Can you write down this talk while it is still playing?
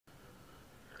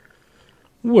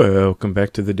Welcome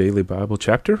back to the Daily Bible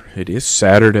Chapter. It is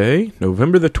Saturday,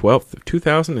 November the 12th of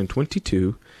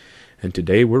 2022, and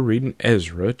today we're reading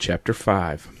Ezra chapter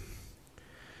 5.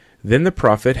 Then the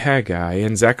prophet Haggai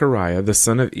and Zechariah the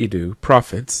son of Iddo,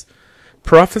 prophets,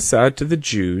 prophesied to the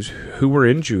Jews who were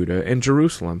in Judah and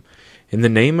Jerusalem in the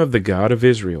name of the God of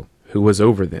Israel, who was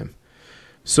over them.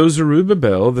 So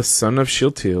Zerubbabel the son of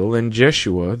Shealtiel and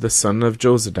Jeshua the son of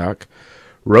Jozadak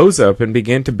rose up and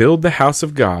began to build the house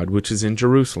of God which is in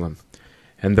Jerusalem,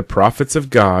 and the prophets of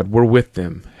God were with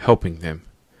them, helping them.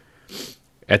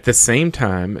 At the same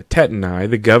time Tattenai,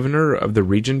 the governor of the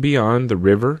region beyond the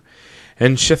river,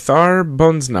 and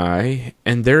Shethar-boznai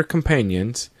and their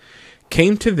companions,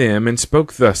 came to them and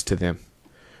spoke thus to them,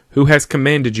 Who has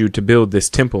commanded you to build this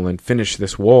temple and finish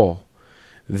this wall?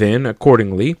 Then,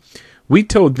 accordingly, we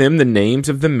told them the names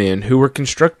of the men who were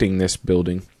constructing this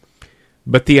building.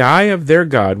 But the eye of their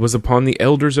God was upon the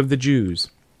elders of the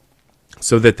Jews,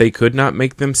 so that they could not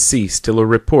make them cease till a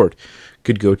report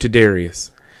could go to Darius.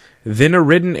 Then a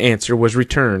written answer was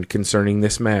returned concerning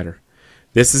this matter.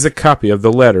 This is a copy of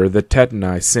the letter that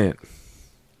Tattenai sent.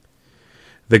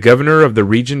 The governor of the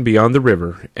region beyond the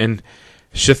river, and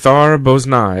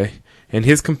Shethar-boznai and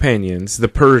his companions, the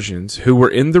Persians, who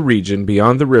were in the region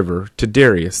beyond the river, to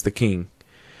Darius the king.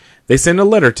 They sent a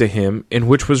letter to him, in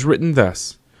which was written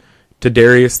thus, To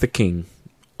Darius the king,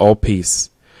 all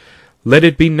peace. Let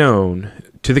it be known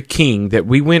to the king that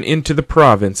we went into the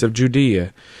province of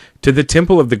Judea, to the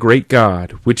temple of the great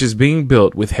God, which is being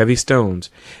built with heavy stones,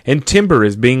 and timber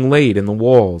is being laid in the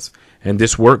walls, and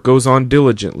this work goes on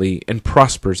diligently, and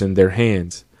prospers in their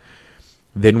hands.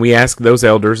 Then we asked those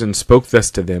elders, and spoke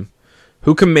thus to them,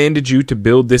 Who commanded you to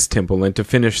build this temple, and to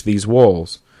finish these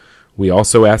walls? We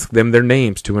also asked them their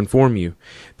names to inform you,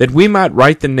 that we might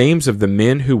write the names of the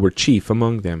men who were chief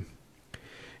among them.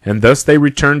 And thus they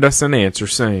returned us an answer,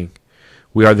 saying,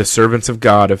 We are the servants of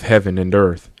God of heaven and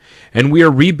earth, and we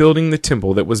are rebuilding the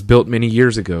temple that was built many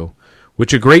years ago,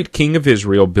 which a great king of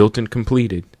Israel built and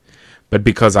completed. But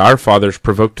because our fathers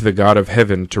provoked the God of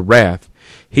heaven to wrath,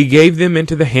 he gave them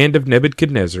into the hand of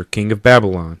Nebuchadnezzar, king of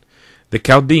Babylon, the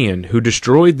Chaldean, who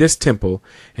destroyed this temple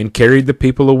and carried the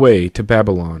people away to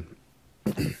Babylon.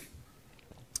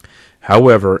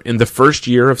 However, in the first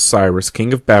year of Cyrus,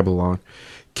 king of Babylon,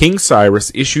 King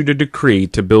Cyrus issued a decree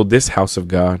to build this house of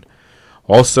God.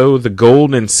 Also the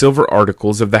gold and silver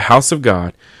articles of the house of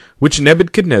God, which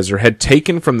Nebuchadnezzar had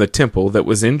taken from the temple that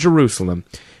was in Jerusalem,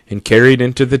 and carried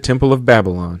into the temple of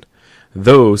Babylon.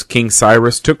 Those King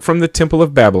Cyrus took from the temple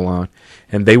of Babylon,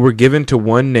 and they were given to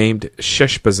one named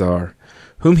Sheshbazzar,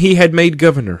 whom he had made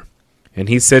governor. And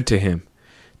he said to him,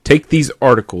 Take these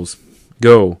articles,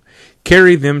 go,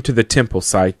 carry them to the temple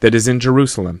site that is in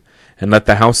Jerusalem, and let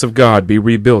the house of God be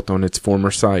rebuilt on its former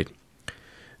site.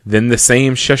 Then the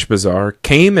same Sheshbazzar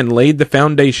came and laid the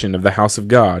foundation of the house of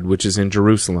God, which is in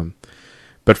Jerusalem.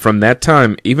 But from that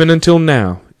time even until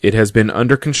now it has been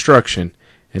under construction,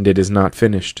 and it is not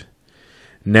finished.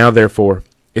 Now therefore,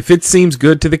 if it seems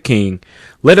good to the king,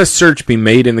 let a search be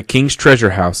made in the king's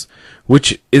treasure house,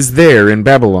 which is there in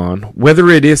Babylon, whether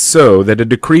it is so that a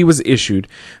decree was issued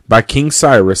by King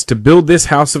Cyrus to build this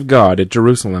house of God at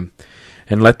Jerusalem,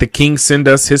 and let the king send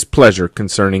us his pleasure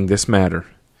concerning this matter.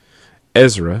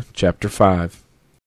 Ezra chapter 5.